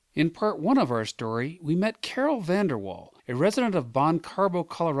In part one of our story, we met Carol Vanderwall, a resident of Bon Carbo,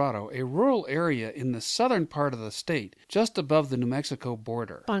 Colorado, a rural area in the southern part of the state, just above the New Mexico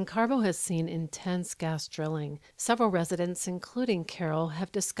border. Bon Carbo has seen intense gas drilling. Several residents, including Carol, have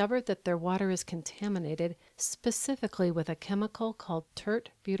discovered that their water is contaminated specifically with a chemical called tert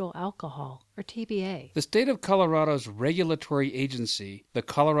butyl alcohol, or TBA. The state of Colorado's regulatory agency, the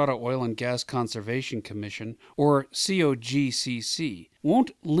Colorado Oil and Gas Conservation Commission, or COGCC,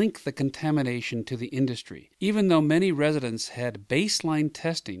 won't link the contamination to the industry, even though many residents had baseline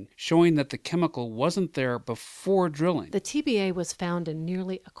testing showing that the chemical wasn't there before drilling. The TBA was found in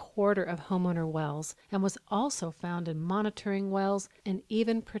nearly a quarter of homeowner wells and was also found in monitoring wells and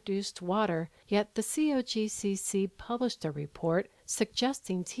even produced water, yet the COGCC published a report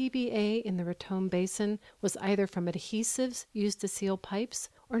suggesting TBA in the Raton Basin was either from adhesives used to seal pipes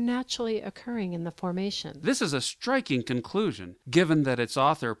or naturally occurring in the formation. This is a striking conclusion, given that its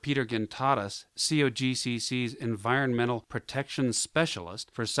author, Peter Gentatas, COGCC's environmental protection specialist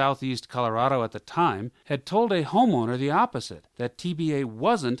for southeast Colorado at the time, had told a homeowner the opposite, that TBA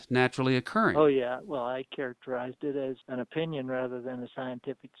wasn't naturally occurring. Oh, yeah. Well, I characterized it as an opinion rather than a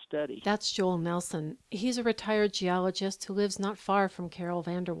scientific study. That's Joel Nelson. He's a retired geologist who lives not far from Carol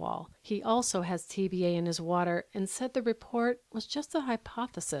Vanderwall. He also has TBA in his water and said the report was just a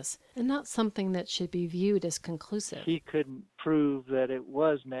hypothesis and not something that should be viewed as conclusive. He couldn't prove that it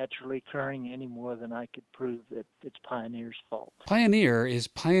was naturally occurring any more than I could prove that it's Pioneer's fault. Pioneer is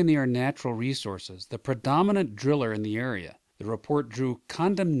Pioneer Natural Resources, the predominant driller in the area. The report drew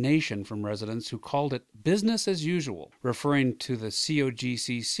condemnation from residents who called it business as usual, referring to the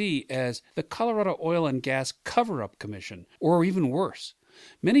COGCC as the Colorado Oil and Gas Cover-Up Commission, or even worse.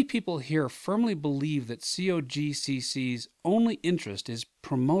 Many people here firmly believe that COGCC's only interest is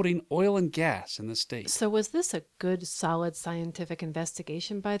promoting oil and gas in the state. So was this a good, solid scientific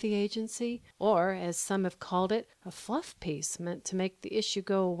investigation by the agency? Or, as some have called it, a fluff piece meant to make the issue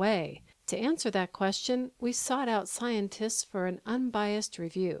go away? To answer that question, we sought out scientists for an unbiased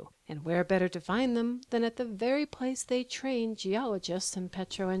review. And where better to find them than at the very place they train geologists and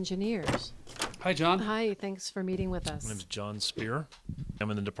petroengineers? Hi, John. Hi, thanks for meeting with us. My name is John Spear. I'm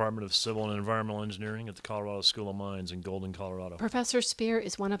in the Department of Civil and Environmental Engineering at the Colorado School of Mines in Golden, Colorado. Professor Spear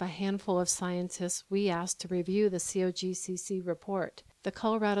is one of a handful of scientists we asked to review the COGCC report. The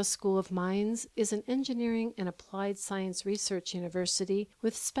Colorado School of Mines is an engineering and applied science research university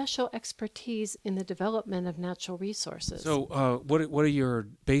with special expertise in the development of natural resources. So what are your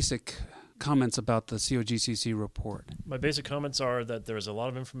basic comments about the COGCC report? My basic comments are that there's a lot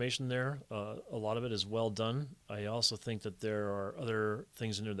of information there. A lot of it is well done. I also think that there are other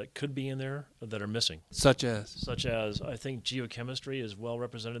things in there that could be in there that are missing. Such as? Such as, I think geochemistry is well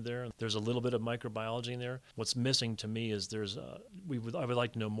represented there. There's a little bit of microbiology in there. What's missing to me is I would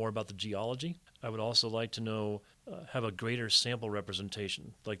like to know more about the geology. I would also like to know, have a greater sample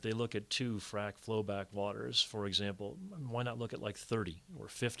representation. Like they look at 2 frac flowback waters, for example. Why not look at like 30 or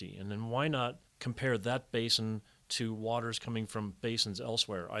 50? And then why not compare that basin to waters coming from basins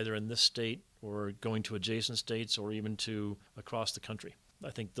elsewhere, either in this state or going to adjacent states or even to across the country? I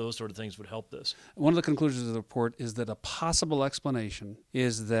think those sort of things would help this. One of the conclusions of the report is that a possible explanation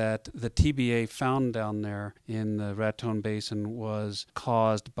is that the TBA found down there in the Raton Basin was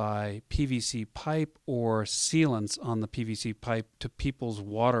caused by PVC pipe or sealants on the PVC pipe to people's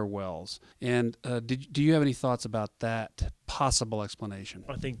water wells. And do you have any thoughts about that possible explanation?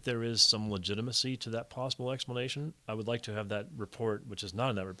 I think there is some legitimacy to that possible explanation. I would like to have that report, which is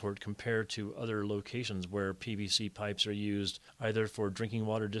not in that report, compared to other locations where PVC pipes are used either for drinking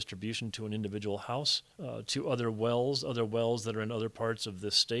water distribution to an individual house, to other wells that are in other parts of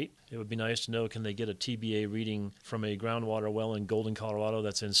this state. It would be nice to know, can they get a TBA reading from a groundwater well in Golden, Colorado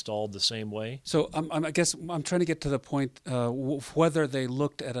that's installed the same way? So I guess I'm trying to get to the point whether they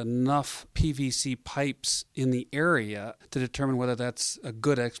looked at enough PVC pipes in the area to determine whether that's a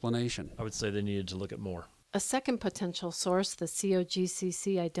good explanation. I would say they needed to look at more. A second potential source the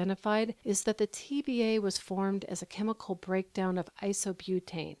COGCC identified is that the TBA was formed as a chemical breakdown of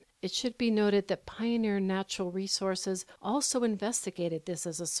isobutane. It should be noted that Pioneer Natural Resources also investigated this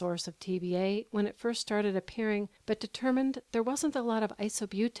as a source of TBA when it first started appearing, but determined there wasn't a lot of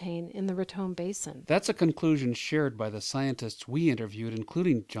isobutane in the Raton Basin. That's a conclusion shared by the scientists we interviewed,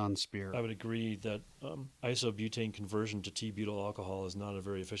 including John Spear. I would agree that isobutane conversion to T-butyl alcohol is not a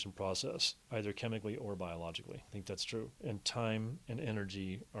very efficient process, either chemically or biologically. I think that's true. And time and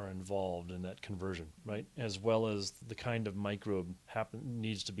energy are involved in that conversion, right? As well as the kind of microbe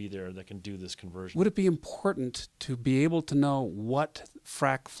needs to be there that can do this conversion. Would it be important to be able to know what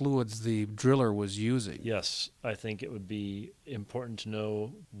frac fluids the driller was using? Yes, I think it would be important to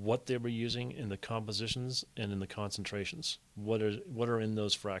know what they were using in the compositions and in the concentrations. What are in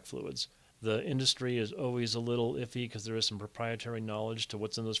those frac fluids? The industry is always a little iffy because there is some proprietary knowledge to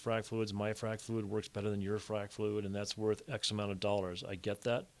what's in those frac fluids. My frac fluid works better than your frac fluid, and that's worth X amount of dollars. I get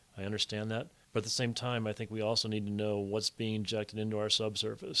that. I understand that. But at the same time, I think we also need to know what's being injected into our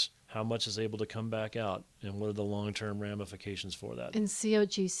subsurface, how much is able to come back out, and what are the long-term ramifications for that. In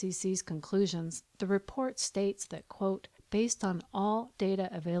COGCC's conclusions, the report states that, quote, based on all data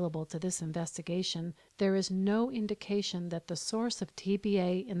available to this investigation, there is no indication that the source of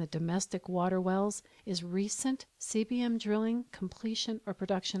TBA in the domestic water wells is recent CBM drilling, completion, or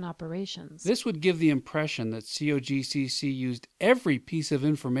production operations. This would give the impression that COGCC used every piece of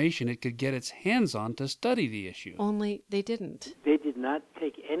information it could get its hands on to study the issue. Only they didn't. They did not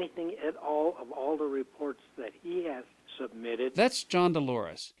take anything at all of all the reports that he has submitted. That's John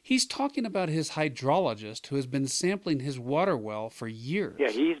Dolores. He's talking about his hydrologist who has been sampling his water well for years. Yeah,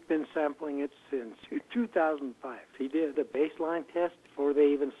 he's been sampling it since 2005. He did a baseline test before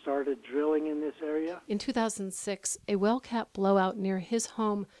they even started drilling in this area. In 2006, a well cap blowout near his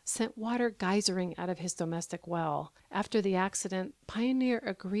home sent water geysering out of his domestic well. After the accident, Pioneer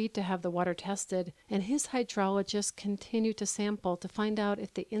agreed to have the water tested, and his hydrologist continued to sample to find out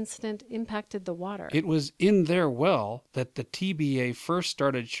if the incident impacted the water. It was in their well that the TBA first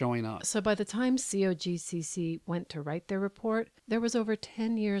started showing up. So by the time COGCC went to write their report, there was over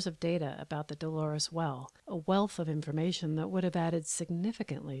 10 years of data about the Dolores well, a wealth of information that would have added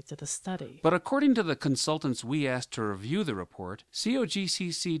significantly to the study. But according to the consultants we asked to review the report,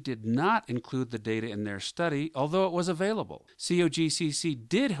 COGCC did not include the data in their study, although it was available. COGCC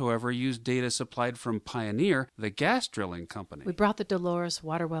did, however, use data supplied from Pioneer, the gas drilling company. We brought the Dolores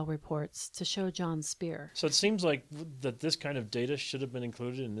water well reports to show John Spear. So it seems like that this kind of data should have been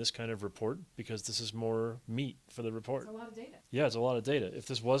included in this kind of report because this is more meat for the report. It's a lot of data. Yeah, it's a lot of data. If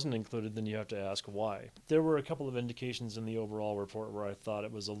this wasn't included, then you have to ask why. There were a couple of indications in the overall report where I thought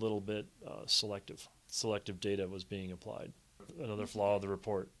it was a little bit selective. Selective data was being applied. Another flaw of the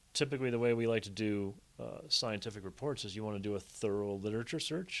report. Typically, the way we like to do scientific reports is you want to do a thorough literature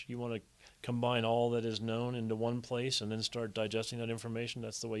search. You want to combine all that is known into one place and then start digesting that information.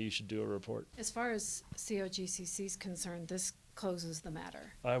 That's the way you should do a report. As far as COGCC is concerned, this closes the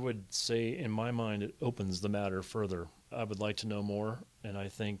matter. I would say, in my mind, it opens the matter further. I would like to know more, and I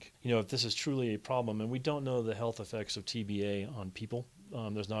think, if this is truly a problem, and we don't know the health effects of TBA on people,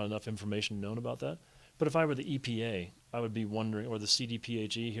 there's not enough information known about that. But if I were the EPA, I would be wondering, or the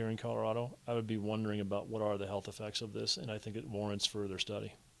CDPHE here in Colorado, I would be wondering about what are the health effects of this, and I think it warrants further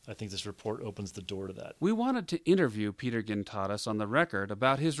study. I think this report opens the door to that. We wanted to interview Peter Gintadas on the record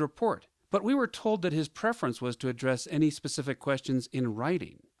about his report, but we were told that his preference was to address any specific questions in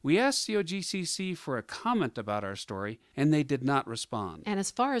writing. We asked COGCC for a comment about our story, and they did not respond. And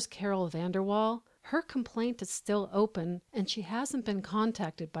as far as Carol Vanderwall, her complaint is still open, and she hasn't been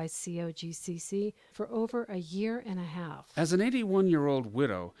contacted by COGCC for over a year and a half. As an 81-year-old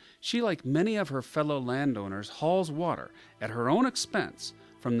widow, she, like many of her fellow landowners, hauls water at her own expense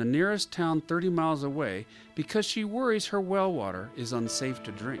from the nearest town 30 miles away because she worries her well water is unsafe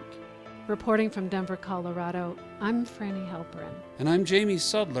to drink. Reporting from Denver, Colorado, I'm Franny Halperin. And I'm Jamie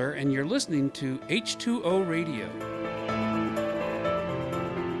Sudler, and you're listening to H2O Radio.